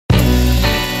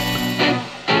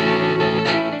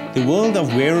The world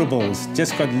of wearables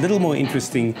just got a little more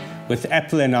interesting with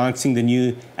Apple announcing the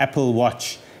new Apple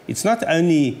Watch. It's not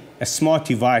only a smart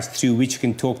device through which you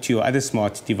can talk to your other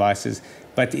smart devices,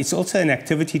 but it's also an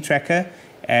activity tracker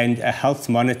and a health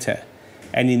monitor.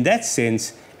 And in that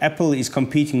sense, Apple is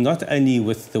competing not only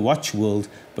with the watch world,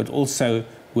 but also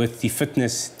with the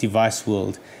fitness device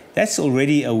world. That's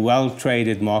already a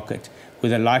well-traded market,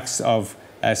 with the likes of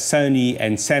Sony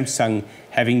and Samsung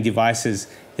having devices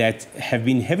that have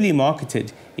been heavily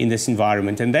marketed in this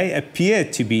environment, and they appear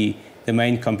to be the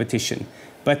main competition.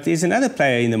 But there's another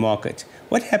player in the market.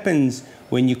 What happens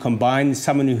when you combine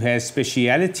someone who has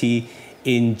speciality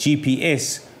in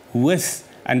GPS with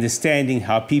understanding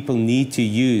how people need to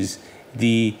use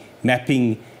the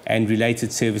mapping and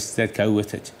related services that go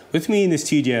with it? With me in the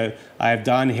studio, I have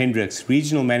Daan Hendrickx,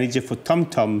 Regional Manager for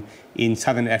TomTom in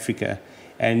Southern Africa.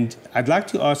 And I'd like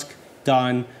to ask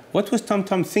Daan, what was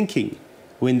TomTom thinking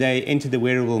when they entered the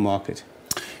wearable market?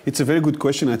 It's a very good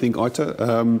question, I think,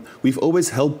 Arthur. We've always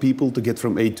helped people to get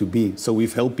from A to B. So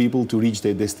we've helped people to reach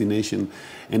their destination.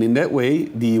 And in that way,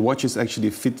 the watches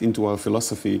actually fit into our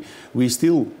philosophy. We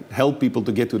still help people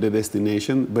to get to their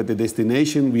destination, but the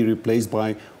destination we replace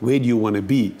by where do you want to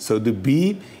be? So the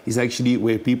B is actually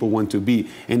where people want to be.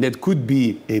 And that could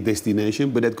be a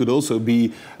destination, but that could also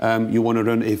be you want to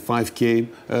run a 5K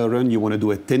run, you want to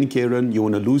do a 10K run, you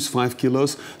want to lose 5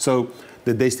 kilos. So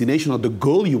the destination or the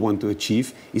goal you want to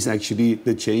achieve is actually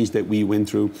the change that we went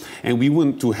through. And we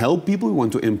want to help people, we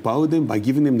want to empower them by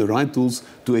giving them the right tools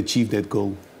to achieve that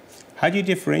goal. How do you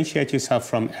differentiate yourself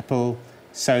from Apple,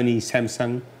 Sony,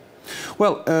 Samsung?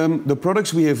 Well, the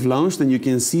products we have launched, and you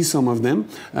can see some of them,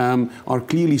 are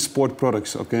clearly sport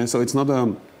products, okay? So it's not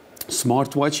a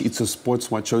smartwatch, it's a sports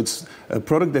watch. So it's a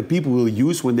product that people will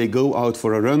use when they go out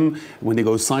for a run, when they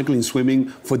go cycling, swimming,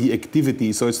 for the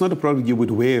activity. So it's not a product you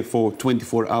would wear for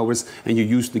 24 hours and you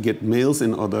use to get mails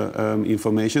and other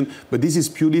information. But this is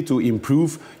purely to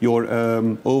improve your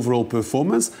overall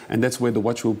performance, and that's where the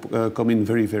watch will come in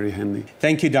very, very handy.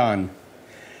 Thank you, Daan.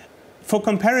 For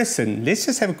comparison, let's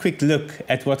just have a quick look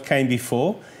at what came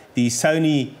before: the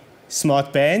Sony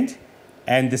Smart Band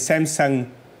and the Samsung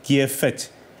Gear Fit.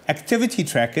 Activity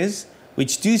trackers,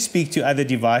 which do speak to other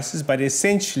devices, but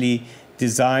essentially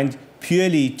designed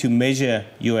purely to measure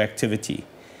your activity.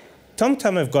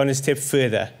 TomTom have gone a step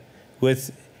further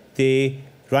with their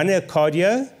Runner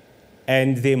Cardio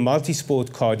and their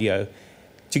Multisport Cardio.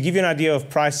 To give you an idea of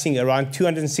pricing, around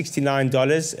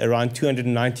 $269, around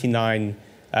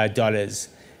 $299.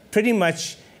 Pretty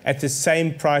much at the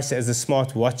same price as the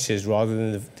smart watches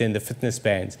rather than the fitness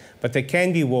bands, but they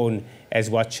can be worn as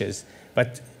watches.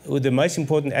 But the most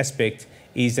important aspect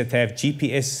is that they have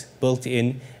GPS built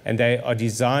in, and they are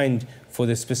designed for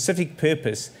the specific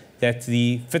purpose that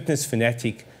the fitness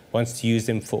fanatic wants to use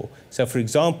them for. So for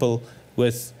example,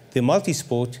 with the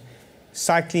Multisport,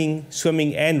 cycling,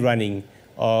 swimming and running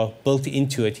are built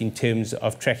into it in terms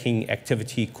of tracking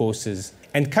activity courses.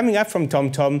 And coming up from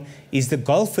TomTom is the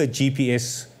Golfer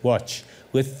GPS watch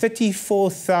with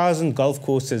 34,000 golf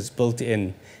courses built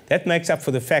in. That makes up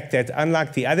for the fact that,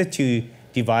 unlike the other two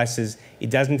devices, it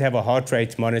doesn't have a heart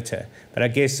rate monitor. But I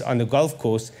guess on the golf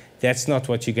course, that's not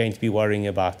what you're going to be worrying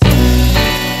about.